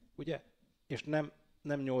 Ugye? És nem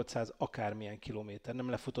 800 akármilyen kilométer, nem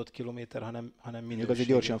lefutott kilométer, hanem Azért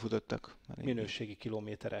gyorsan futottak. minőségi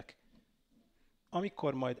kilométerek.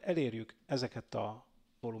 Amikor majd elérjük ezeket a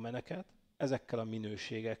volumeneket, ezekkel a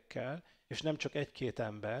minőségekkel, és nem csak egy-két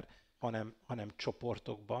ember, hanem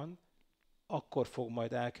csoportokban, akkor fog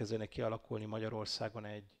majd elkezdeni kialakulni Magyarországon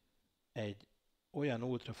egy olyan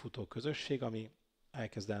ultrafutó közösség, ami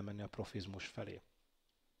elkezd elmenni a profizmus felé.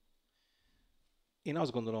 Én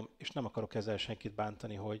azt gondolom, és nem akarok ezzel senkit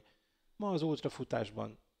bántani, hogy ma az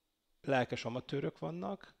ultrafutásban lelkes amatőrök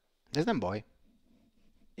vannak. De ez nem baj.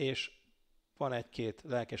 És van egy-két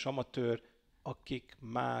lelkes amatőr, akik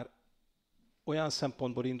már olyan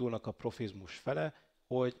szempontból indulnak a profizmus fele,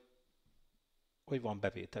 hogy van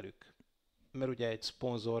bevételük. Mert ugye egy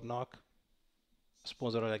szponzornak, a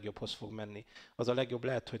szponzor a legjobbhoz fog menni. Az a legjobb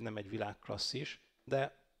lehet, hogy nem egy világklasszis,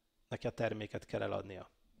 de neki a terméket kell eladnia.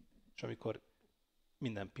 És amikor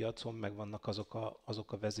minden piacon megvannak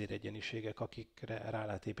azok a vezéregyeniségek, akikre rá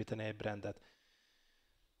lehet építeni egy brandet.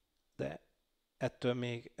 De ettől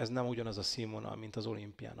még ez nem ugyanaz a színvonal, mint az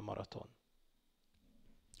olimpián a maraton.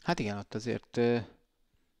 Hát igen, ott azért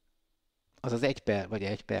az 1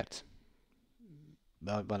 perc.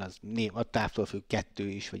 Van a távtól függ 2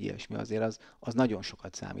 is, vagy ilyesmi, azért az nagyon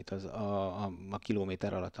sokat számít a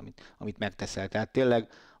kilométer alatt, amit megteszel. Tehát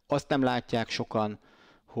tényleg azt nem látják sokan,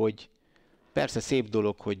 hogy persze szép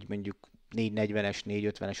dolog, hogy mondjuk 4:40-es,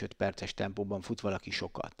 4:50-es 5 perces tempóban fut valaki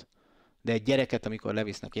sokat. De egy gyereket, amikor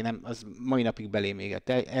levisznek, az mai napig belém égett.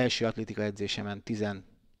 Első atlétika edzésemen 12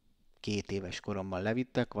 éves koromban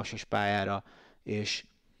levittek vasas pályára, és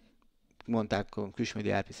mondták, a külsmédi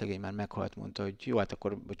Árpi szegény már meghalt, mondta, hogy jó, hát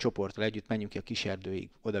akkor a csoporttal együtt menjünk ki a Kiserdőig,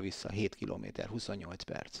 oda-vissza 7 kilométer, 28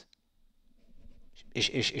 perc.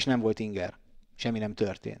 És nem volt inger. Semmi nem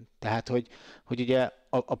történt. Tehát, hogy ugye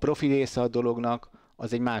a profi része a dolognak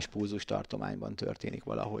az egy más pulzus tartományban történik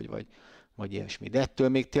valahogy, vagy ilyesmi. De ettől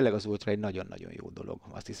még tényleg az ultra egy nagyon-nagyon jó dolog.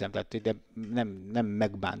 Azt hiszem, tehát, de nem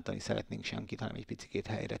megbántani szeretnénk senkit, hanem egy picikét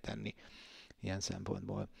helyre tenni ilyen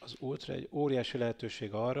szempontból. Az ultra egy óriási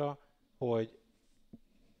lehetőség arra, hogy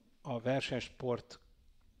a versenysport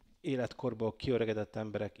életkorból kiöregedett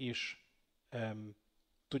emberek is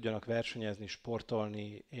tudjanak versenyezni,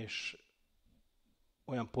 sportolni, és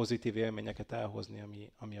olyan pozitív élményeket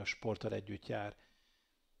elhozni, ami a sporttal együtt jár.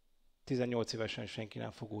 18 évesen senki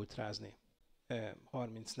nem fog ultrázni.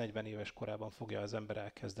 30-40 éves korában fogja az ember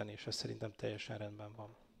elkezdeni, és ez szerintem teljesen rendben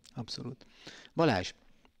van. Abszolút. Balázs,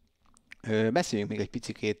 beszéljünk még egy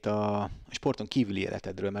picikét a sporton kívüli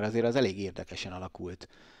életedről, mert azért az elég érdekesen alakult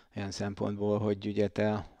olyan szempontból, hogy ugye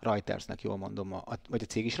te a Reutersnek, jól mondom, vagy a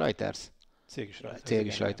cég is Reuters? Cég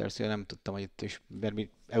is Reuters, nem tudtam, hogy itt is, mert mi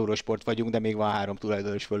Eurosport vagyunk, de még van 3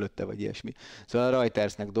 tulajdonos fölötte, vagy ilyesmi. Szóval a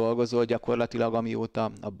Reutersnek dolgozol gyakorlatilag,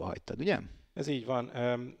 amióta abba hagytad, ugye? Ez így van.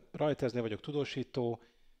 Reutersnél vagyok tudósító,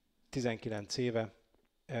 19 éve.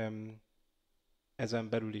 Ezen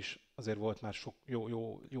belül is azért volt már sok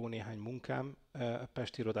jó néhány munkám.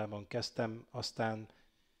 Pesti irodában kezdtem, aztán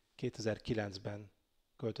 2009-ben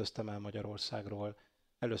költöztem el Magyarországról.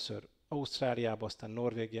 Először Ausztráliába, aztán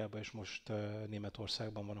Norvégiába, és most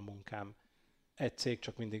Németországban van a munkám. Egy cég,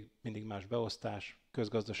 csak mindig más beosztás,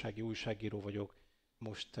 közgazdasági újságíró vagyok.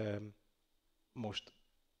 Most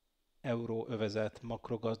euróövezet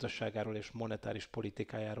makrogazdaságáról és monetáris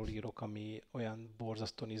politikájáról írok, ami olyan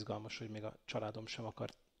borzasztóan izgalmas, hogy még a családom sem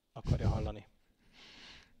akarja hallani.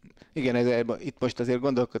 Igen, itt most azért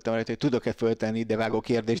gondolkodtam rajta, hogy tudok-e föltenni idevágó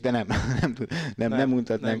kérdést, de nem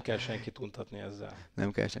mutatnánk. Nem kell senkit untatni ezzel.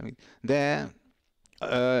 Nem kell semmit. De,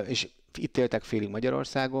 és itt éltek félig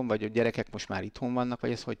Magyarországon, vagy a gyerekek most már itthon vannak,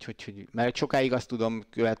 vagy ez hogy mert sokáig azt tudom,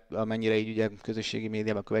 amennyire így ugye közösségi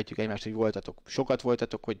médiában követjük egymást, hogy sokat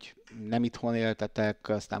voltatok, hogy nem itthon éltetek,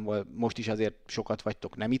 aztán most is azért sokat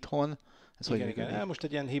vagytok nem itthon. Igen. Most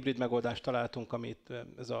egy ilyen hibrid megoldást találtunk, amit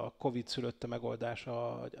ez a Covid szülötte megoldás,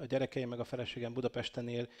 a gyerekeim meg a feleségem Budapesten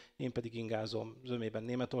él, én pedig ingázom, zömében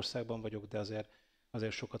Németországban vagyok, de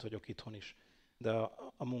azért sokat vagyok itthon is. De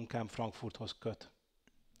a munkám Frankfurthoz köt.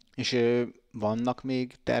 És vannak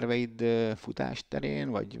még terveid futás terén,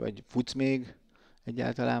 vagy futsz még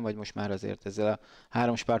egyáltalán, vagy most már azért ezzel a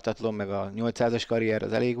 3 Spartathlon meg a 800-as karrier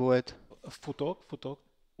az elég volt? Futok,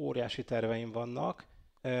 óriási terveim vannak,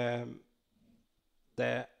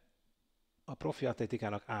 de a profi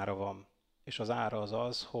atlétikának ára van, és az ára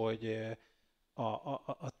az, hogy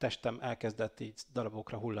a testem elkezdett így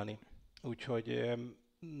darabokra hullani. Úgyhogy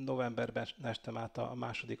novemberben estem át a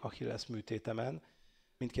második Achilles műtétemen,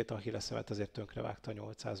 mindkét Achilleszemet azért tönkrevágta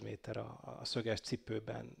 800 méter a szöges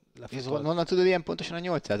cipőben És honnan tudod ilyen pontosan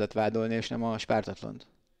a 800-at vádolni, és nem a Spartathlont?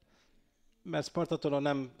 Mert Spartathlonon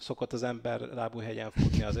nem szokott az ember lábújhegyen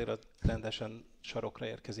futni, azért rendesen sarokra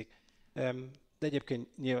érkezik. De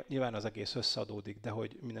egyébként nyilván az egész összeadódik, de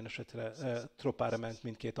hogy minden esetre tropára ment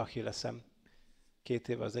mindkét Achilleszem.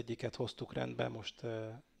 2 éve az egyiket hoztuk rendbe, most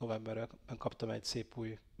novemberben kaptam egy szép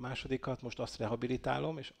új másodikat, most azt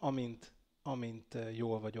rehabilitálom, és amint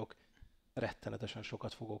jól vagyok, rettenetesen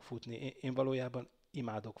sokat fogok futni. Én valójában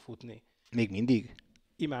imádok futni. Még mindig?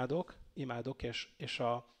 Imádok, és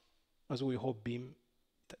az új hobbim,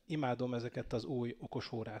 imádom ezeket az új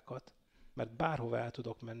okos órákat, mert bárhova el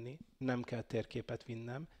tudok menni, nem kell térképet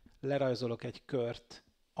vinnem, lerajzolok egy kört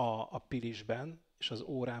a pilisben, és az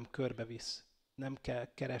órám körbevisz. Nem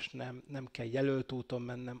kell keresnem, nem kell jelölt úton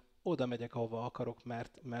mennem, oda megyek, ahova akarok,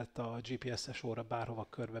 mert a GPS-es óra bárhova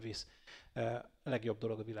körbevisz. Legjobb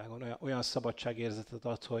dolog a világon. Olyan szabadságérzetet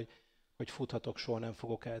ad, hogy futhatok, soha nem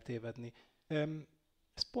fogok eltévedni.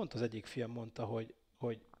 Ez pont az egyik fiam mondta,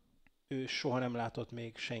 hogy ő soha nem látott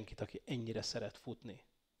még senkit, aki ennyire szeret futni.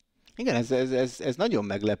 Igen, ez nagyon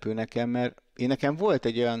meglepő nekem, mert nekem volt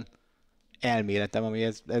egy olyan elméletem, ami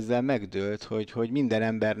ezzel megdőlt, hogy minden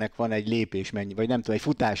embernek van egy lépésmennyi, vagy nem tudom, egy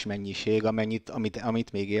futásmennyiség,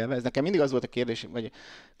 amit még élvez. Nekem mindig az volt a kérdés, vagy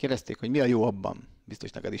kérdezték, hogy mi a jó abban.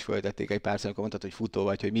 Biztos neked is föltették egy párszor, amikor mondtad, hogy futó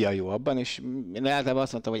vagy, hogy mi a jó abban, és én általában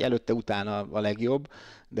azt mondtam, hogy előtte-utána a legjobb,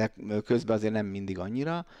 de közben azért nem mindig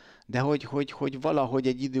annyira, de hogy valahogy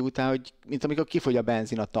egy idő után, hogy mint amikor kifogy a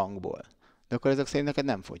benzin a tankból. De akkor ezek szerint neked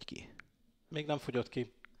nem fogy ki. Még nem fogyott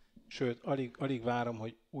ki. Sőt, alig várom,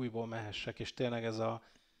 hogy újból mehessek, és tényleg ez a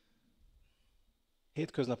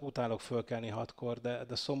hétköznap utálok fölkelni 6-kor,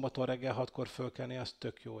 de szombaton reggel 6-kor fölkelni, az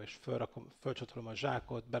tök jó, és fölcsatolom a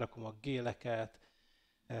zsákot, berakom a géleket,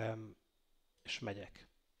 és megyek.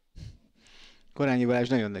 Korányi Balázs,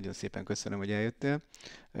 nagyon-nagyon szépen köszönöm, hogy eljöttél.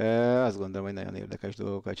 Azt gondolom, hogy nagyon érdekes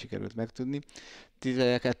dolgokat sikerült megtudni.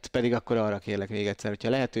 Titeket pedig akkor arra kérlek még egyszer, hogyha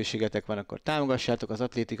lehetőségetek van, akkor támogassátok az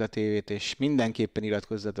Atlétika TV-t, és mindenképpen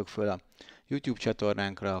iratkozzatok föl a YouTube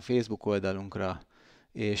csatornánkra, a Facebook oldalunkra,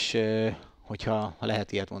 és hogyha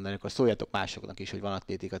lehet ilyet mondani, akkor szóljatok másoknak is, hogy van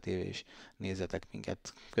Atlétika TV, és nézzetek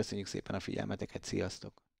minket. Köszönjük szépen a figyelmeteket,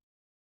 sziasztok!